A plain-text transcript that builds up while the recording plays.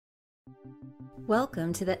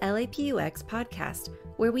Welcome to the LAPUx Podcast,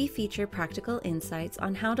 where we feature practical insights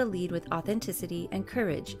on how to lead with authenticity and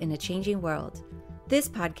courage in a changing world. This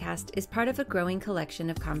podcast is part of a growing collection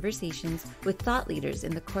of conversations with thought leaders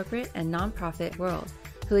in the corporate and nonprofit world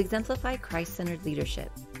who exemplify Christ-centered leadership.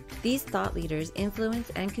 These thought leaders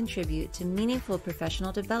influence and contribute to meaningful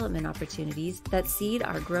professional development opportunities that seed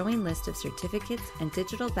our growing list of certificates and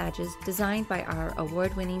digital badges designed by our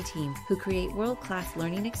award-winning team who create world-class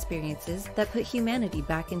learning experiences that put humanity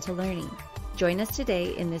back into learning. Join us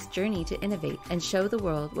today in this journey to innovate and show the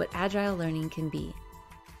world what agile learning can be.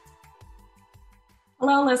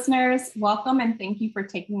 Hello, listeners. Welcome and thank you for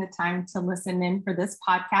taking the time to listen in for this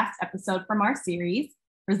podcast episode from our series,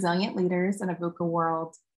 Resilient Leaders in a VUCA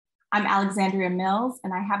World. I'm Alexandria Mills,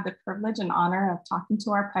 and I have the privilege and honor of talking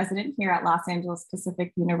to our president here at Los Angeles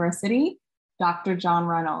Pacific University, Dr. John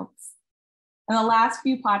Reynolds. In the last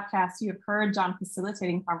few podcasts, you have heard John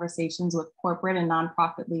facilitating conversations with corporate and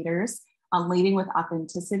nonprofit leaders on leading with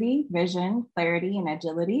authenticity, vision, clarity, and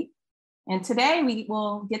agility. And today we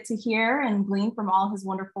will get to hear and glean from all his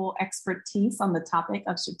wonderful expertise on the topic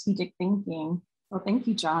of strategic thinking. So thank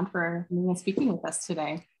you, John, for speaking with us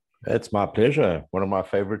today. It's my pleasure. One of my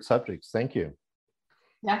favorite subjects. Thank you.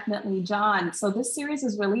 Definitely, John. So this series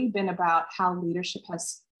has really been about how leadership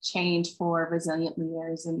has changed for resilient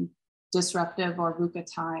leaders in disruptive or VUCA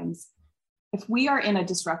times. If we are in a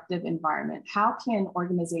disruptive environment, how can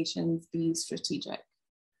organizations be strategic?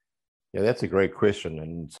 Yeah, that's a great question,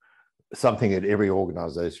 and something that every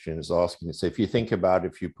organization is asking. So if you think about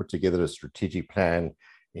if you put together a strategic plan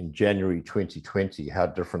in January 2020, how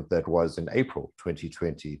different that was in April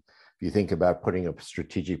 2020. If you think about putting a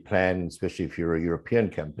strategic plan, especially if you're a European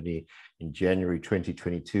company, in January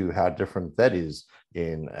 2022, how different that is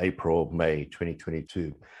in April, May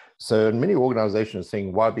 2022. So many organizations are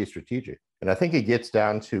saying, why be strategic? And I think it gets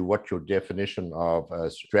down to what your definition of a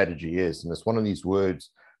strategy is. And it's one of these words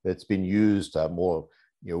that's been used more,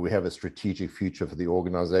 we have a strategic future for the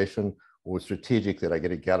organization, or strategic that I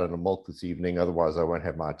get a gallon of milk this evening, otherwise I won't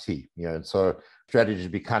have my tea. And so strategy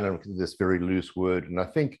has become kind of this very loose word. And I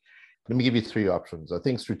think, let me give you three options. I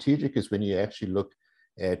think strategic is when you actually look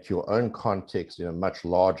at your own context in a much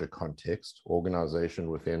larger context, organization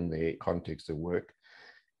within the context of work.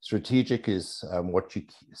 Strategic is what you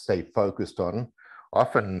stay focused on.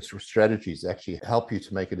 Often strategies actually help you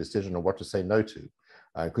to make a decision on what to say no to,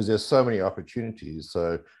 because there's so many opportunities.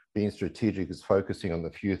 So being strategic is focusing on the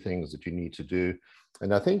few things that you need to do.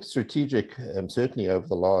 And I think strategic, certainly over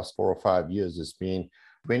the last 4 or 5 years, has been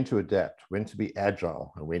when to adapt, when to be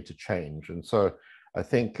agile, and when to change. And so I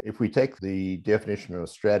think if we take the definition of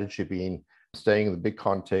strategy being staying in the big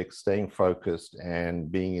context, staying focused,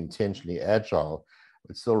 and being intentionally agile,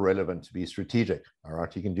 it's still relevant to be strategic. All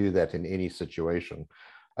right, you can do that in any situation.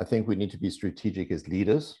 I think we need to be strategic as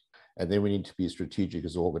leaders. And then we need to be strategic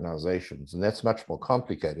as organizations. And that's much more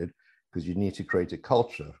complicated because you need to create a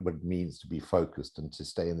culture, what it means to be focused and to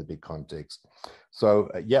stay in the big context. So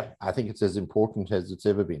I think it's as important as it's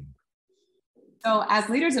ever been. So as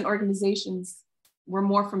leaders in organizations, we're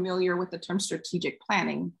more familiar with the term strategic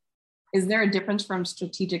planning. Is there a difference from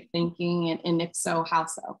strategic thinking? And if so, how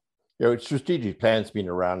so? Strategic plan's been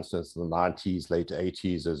around since the 90s, late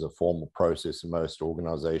 80s as a formal process in most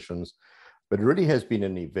organizations. But it really has been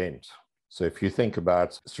an event. So if you think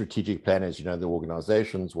about strategic planners, the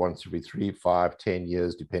organizations once every 3, 5, 10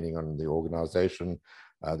 years, depending on the organization,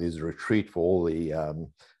 there's a retreat for all the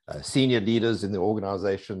senior leaders in the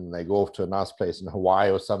organization. They go off to a nice place in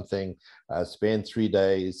Hawaii or something, spend 3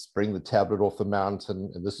 days, bring the tablet off the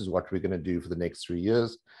mountain, and this is what we're going to do for the next 3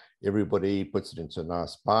 years. Everybody puts it into a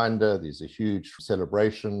nice binder. There's a huge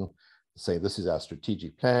celebration, saying this is our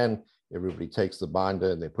strategic plan. Everybody takes the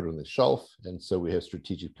binder and they put it on the shelf. And so we have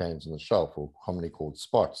strategic plans on the shelf, or commonly called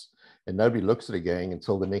spots. And nobody looks at it again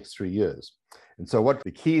until the next 3 years. And so what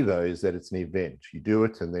the key, though, is that it's an event. You do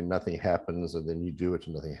it and then nothing happens, and then you do it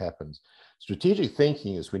and nothing happens. Strategic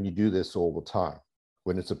thinking is when you do this all the time,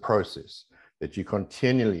 when it's a process, that you're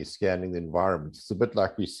continually scanning the environment. It's a bit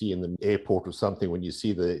like we see in the airport or something, when you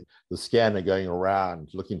see the scanner going around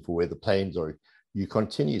looking for where the planes are. You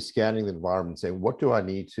continue scanning the environment, saying, what do I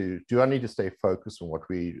need to stay focused on what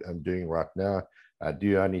we are doing right now?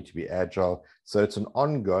 Do I need to be agile? So it's an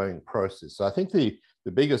ongoing process. So I think the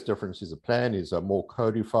biggest difference is a plan is a more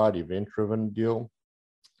codified, event-driven deal.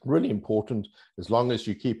 Really important, as long as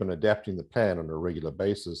you keep on adapting the plan on a regular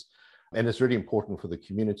basis. And it's really important for the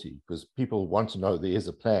community because people want to know there is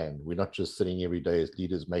a plan. We're not just sitting every day as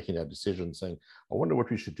leaders making our decisions saying, I wonder what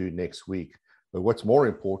we should do next week. But what's more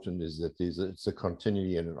important is that it's a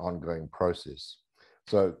continuity and an ongoing process.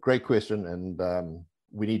 So great question. And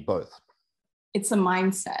we need both. It's a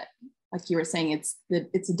mindset. Like you were saying,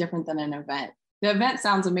 it's different than an event. The event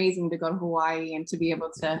sounds amazing to go to Hawaii and to be able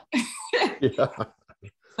to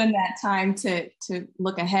spend that time to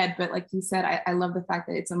look ahead. But like you said, I love the fact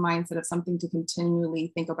that it's a mindset of something to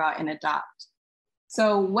continually think about and adopt.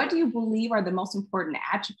 So what do you believe are the most important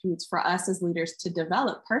attributes for us as leaders to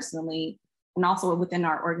develop personally and also within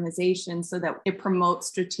our organization so that it promotes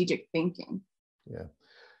strategic thinking?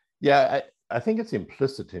 Yeah. I think it's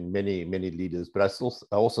implicit in many leaders, but I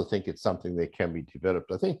also think it's something that can be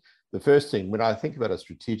developed. I think the first thing, when I think about a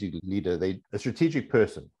strategic leader, a strategic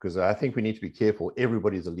person, because I think we need to be careful.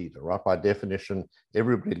 Everybody's a leader, right? By definition,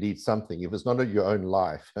 everybody leads something. If it's not in your own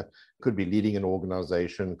life, it could be leading an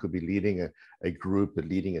organization, could be leading a group, or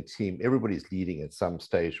leading a team. Everybody's leading at some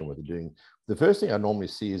stage in what they're doing. The first thing I normally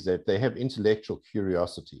see is that they have intellectual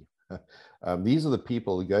curiosity. These are the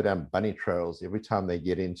people who go down bunny trails every time they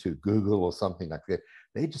get into Google or something like that.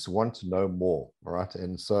 They just want to know more, right?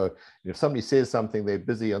 And so if somebody says something, they're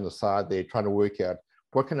busy on the side, they're trying to work out,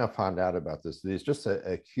 what can I find out about this? There's just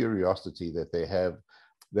a curiosity that they have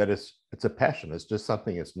that it's a passion. It's just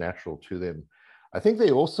something that's natural to them. I think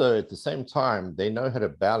they also, at the same time, they know how to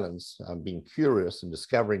balance being curious and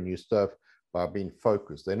discovering new stuff by being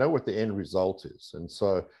focused. They know what the end result is. And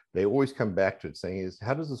so they always come back to it saying,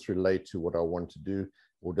 how does this relate to what I want to do?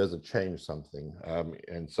 Or does it change something?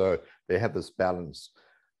 And so they have this balance.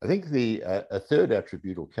 I think a third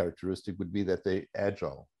attribute or characteristic would be that they're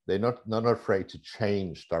agile. They're not afraid to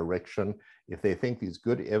change direction if they think there's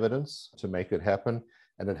good evidence to make it happen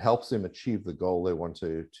and it helps them achieve the goal they want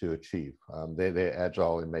to achieve. They're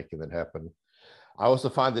agile in making that happen. I also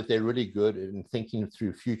find that they're really good in thinking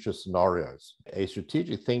through future scenarios. A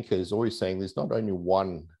strategic thinker is always saying there's not only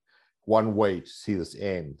one way to see this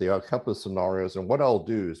end. There are a couple of scenarios. And what I'll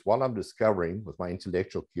do is, while I'm discovering with my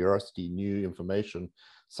intellectual curiosity new information,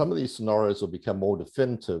 some of these scenarios will become more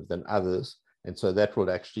definitive than others. And so that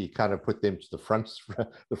will actually kind of put them to the front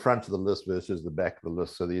of the list versus the back of the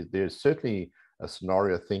list. So there's certainly a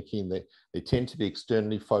scenario thinking. They tend to be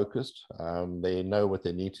externally focused. They know what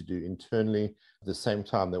they need to do internally. At the same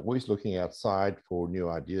time, they're always looking outside for new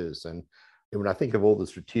ideas. And when I think of all the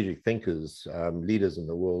strategic thinkers, leaders in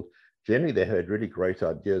the world, generally they had really great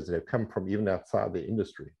ideas that have come from even outside the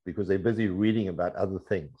industry because they're busy reading about other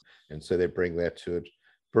things. And so they bring that to it.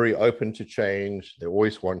 Very open to change. They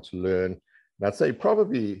always want to learn. And I'd say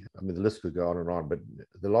probably, the list could go on and on, but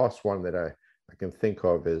the last one that I can think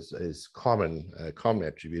of as common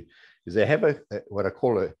attribute is they have what I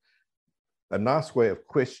call a nice way of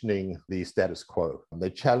questioning the status quo. And they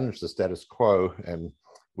challenge the status quo, and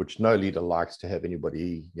which no leader likes to have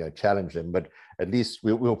anybody challenge them. But at least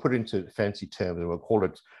we'll put into fancy terms and we'll call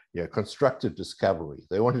it constructive discovery.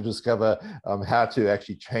 They want to discover how to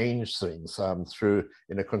actually change things through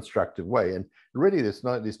in a constructive way. And really, there's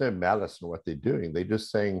no malice in what they're doing. They're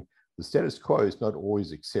just saying the status quo is not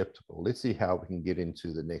always acceptable. Let's see how we can get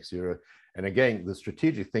into the next era. And again, the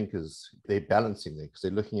strategic thinkers, they're balancing it because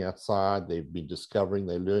they're looking outside, they've been discovering,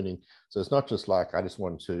 they're learning. So it's not just like, I just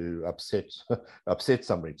want to upset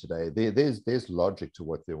somebody today. There's logic to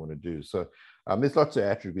what they want to do. So there's lots of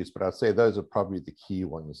attributes, but I'd say those are probably the key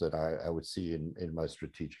ones that I would see in most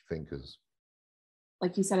strategic thinkers.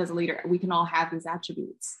 Like you said, as a leader, we can all have these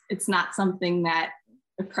attributes. It's not something that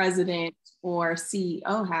the president or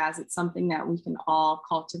CEO has. It's something that we can all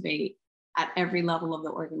cultivate at every level of the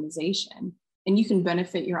organization. And you can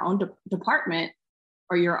benefit your own department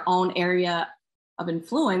or your own area of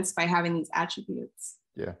influence by having these attributes.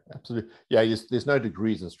 Yeah, absolutely. Yeah, there's no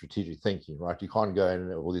degrees in strategic thinking, right? You can't go in,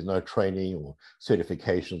 or there's no training or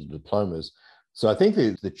certifications or diplomas. So I think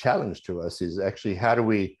the challenge to us is actually, how do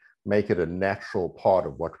we make it a natural part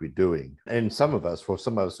of what we're doing? And for some of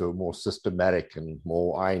us who are more systematic and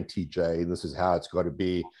more INTJ, this is how it's got to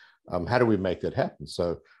be. How do we make that happen?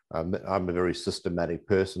 So I'm a very systematic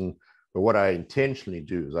person, but what I intentionally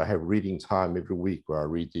do is I have reading time every week where I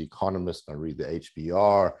read The Economist, I read the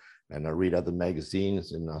HBR, and I read other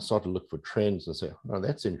magazines, and I start to look for trends and say, oh,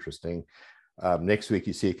 that's interesting. Next week,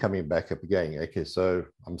 you see it coming back up again. Okay, so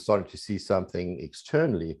I'm starting to see something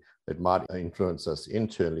externally that might influence us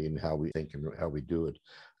internally in how we think and how we do it.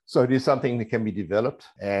 So it is something that can be developed,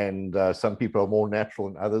 and some people are more natural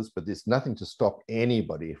than others, but there's nothing to stop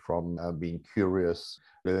anybody from being curious,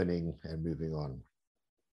 learning, and moving on.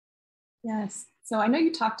 Yes. So I know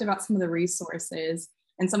you talked about some of the resources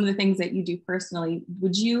and some of the things that you do personally.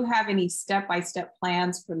 Would you have any step-by-step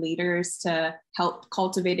plans for leaders to help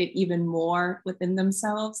cultivate it even more within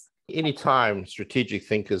themselves? Anytime strategic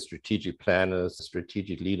thinkers, strategic planners,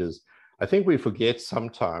 strategic leaders I think we forget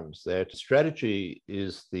sometimes that strategy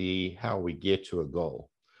is the how we get to a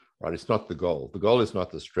goal, right? It's not the goal. The goal is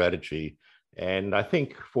not the strategy. And I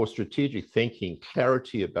think for strategic thinking,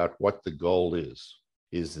 clarity about what the goal is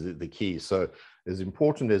the key. So as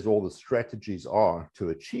important as all the strategies are to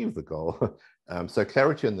achieve the goal, so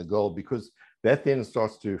clarity on the goal, because that then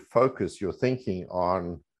starts to focus your thinking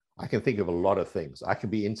on, I can think of a lot of things. I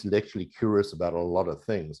can be intellectually curious about a lot of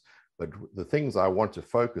things, but the things I want to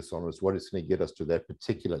focus on is what is going to get us to that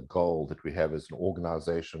particular goal that we have as an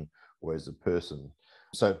organization or as a person.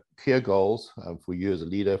 So clear goals for you as a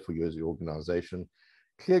leader, for you as an organization,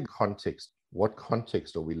 clear context. What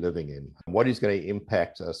context are we living in? What is going to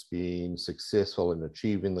impact us being successful in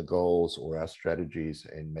achieving the goals or our strategies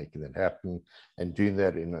and making that happen and doing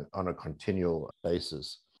that on a continual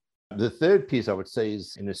basis? The third piece I would say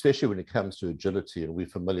is, and especially when it comes to agility, and we're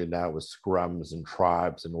familiar now with scrums and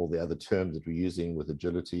tribes and all the other terms that we're using with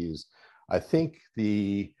agility, is I think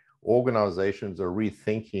the organizations are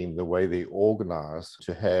rethinking the way they organize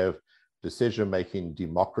to have decision-making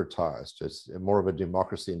democratized. It's more of a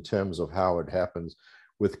democracy in terms of how it happens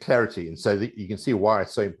with clarity. And so you can see why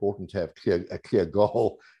it's so important to have a clear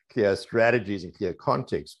goal, clear strategies, and clear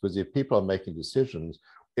context, because if people are making decisions,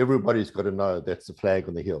 everybody's got to know that's the flag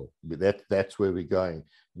on the hill. That's where we're going.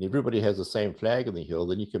 And everybody has the same flag on the hill,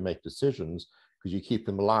 then you can make decisions because you keep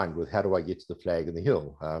them aligned with how do I get to the flag on the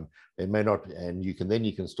hill. They may not, and you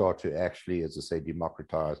can start to actually, as I say,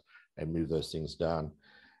 democratize and move those things down.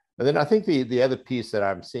 And then I think the other piece that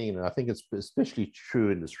I'm seeing, and I think it's especially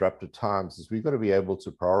true in disruptive times, is we've got to be able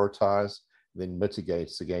to prioritize, then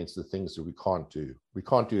mitigate against the things that we can't do. We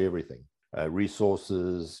can't do everything.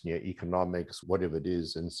 Resources, economics, whatever it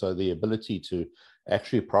is. And so the ability to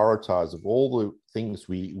actually prioritize of all the things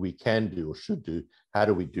we can do or should do, how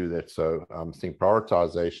do we do that? So I'm saying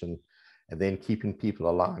prioritization and then keeping people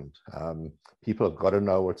aligned. People have got to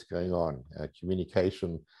know what's going on.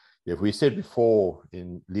 Communication. If we said before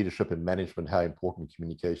in leadership and management how important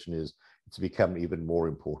communication is, it's become even more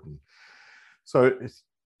important. So it's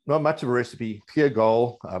not much of a recipe, clear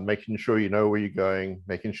goal, making sure you know where you're going,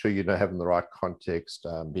 making sure you know having the right context,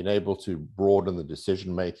 being able to broaden the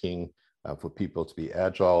decision-making for people to be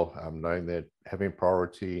agile, knowing that having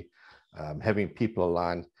priority, having people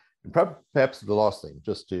aligned. And perhaps the last thing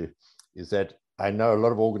is that I know a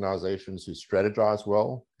lot of organizations who strategize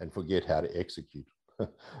well and forget how to execute.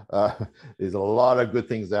 There's a lot of good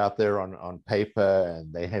things out there on paper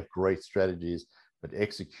and they have great strategies, but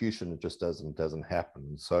execution just doesn't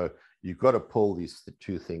happen. So you've got to pull these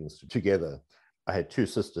two things together. I had two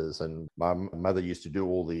sisters and my mother used to do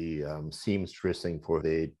all the seamstressing for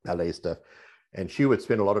their ballet stuff. And she would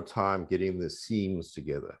spend a lot of time getting the seams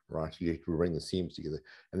together, right? You have to bring the seams together.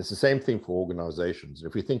 And it's the same thing for organizations.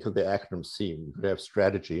 If we think of the acronym SEAM, we've got to have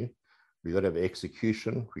strategy, we've got to have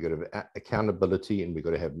execution, we've got to have accountability, and we've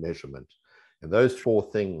got to have measurement. And those four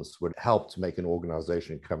things would help to make an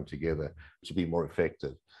organization come together to be more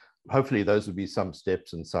effective. Hopefully, those would be some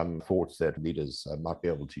steps and some thoughts that leaders might be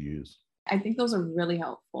able to use. I think those are really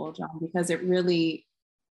helpful, John, because it really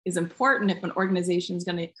is important if an organization is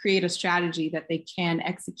going to create a strategy that they can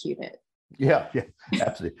execute it. Yeah,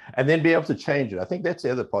 absolutely. And then be able to change it. I think that's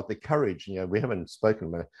the other part, the courage. We haven't spoken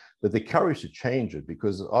about it, but the courage to change it,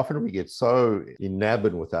 because often we get so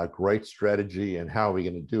enamored with our great strategy and how we're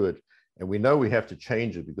going to do it. And we know we have to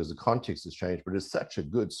change it because the context has changed, but it's such a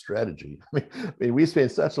good strategy. I mean, we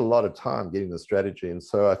spend such a lot of time getting the strategy. And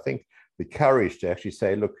so I think the courage to actually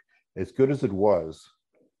say, look, as good as it was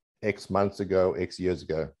X months ago, X years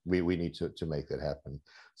ago, we need to make that happen.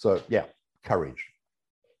 So yeah, courage.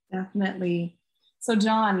 Definitely. So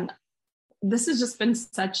John, this has just been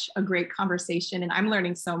such a great conversation and I'm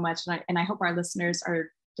learning so much and I hope our listeners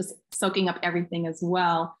are just soaking up everything as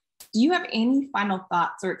well. Do you have any final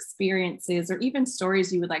thoughts or experiences or even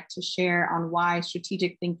stories you would like to share on why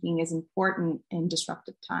strategic thinking is important in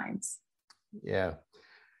disruptive times? Yeah.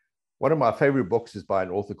 One of my favorite books is by an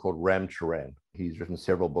author called Ram Charan. He's written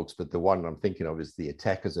several books, but the one I'm thinking of is The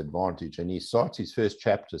Attacker's Advantage. And he starts his first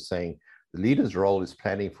chapter saying, the leader's role is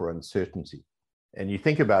planning for uncertainty. And you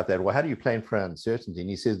think about that, well, how do you plan for uncertainty? And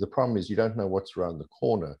he says, the problem is you don't know what's around the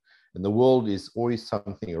corner. And the world is always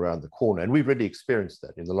something around the corner. And we've really experienced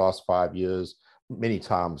that in the last 5 years, many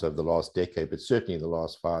times over the last decade, but certainly in the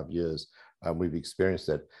last 5 years, we've experienced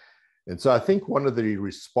that. And so I think one of the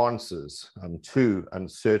responses to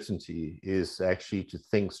uncertainty is actually to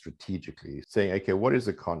think strategically, saying, okay, what is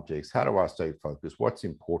the context? How do I stay focused? What's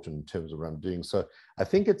important in terms of what I'm doing? So I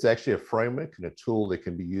think it's actually a framework and a tool that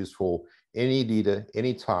can be used for any leader,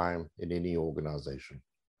 anytime, in any organization.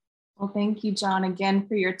 Well, thank you, John, again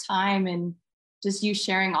for your time and just you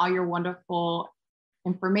sharing all your wonderful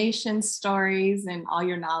information, stories, and all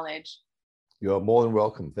your knowledge. You're more than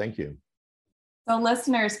welcome. Thank you. So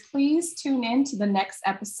listeners, please tune in to the next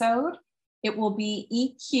episode. It will be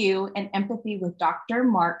EQ and Empathy with Dr.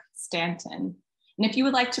 Mark Stanton. And if you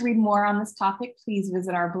would like to read more on this topic, please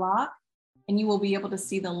visit our blog, and you will be able to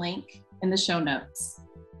see the link in the show notes.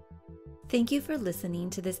 Thank you for listening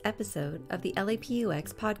to this episode of the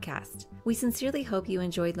LAPUx Podcast. We sincerely hope you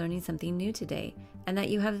enjoyed learning something new today and that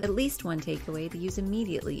you have at least one takeaway to use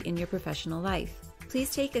immediately in your professional life.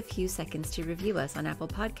 Please take a few seconds to review us on Apple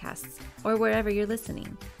Podcasts or wherever you're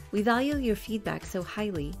listening. We value your feedback so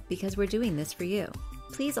highly because we're doing this for you.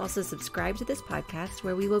 Please also subscribe to this podcast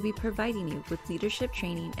where we will be providing you with leadership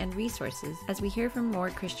training and resources as we hear from more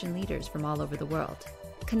Christian leaders from all over the world.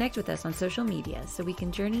 Connect with us on social media so we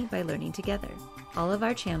can journey by learning together. All of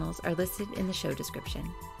our channels are listed in the show description.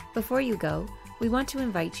 Before you go, we want to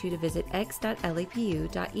invite you to visit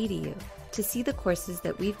x.lapu.edu to see the courses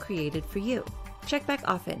that we've created for you. Check back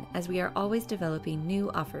often as we are always developing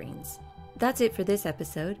new offerings. That's it for this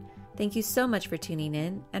episode. Thank you so much for tuning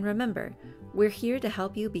in, and remember, we're here to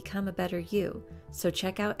help you become a better you, so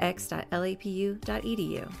check out x.lapu.edu.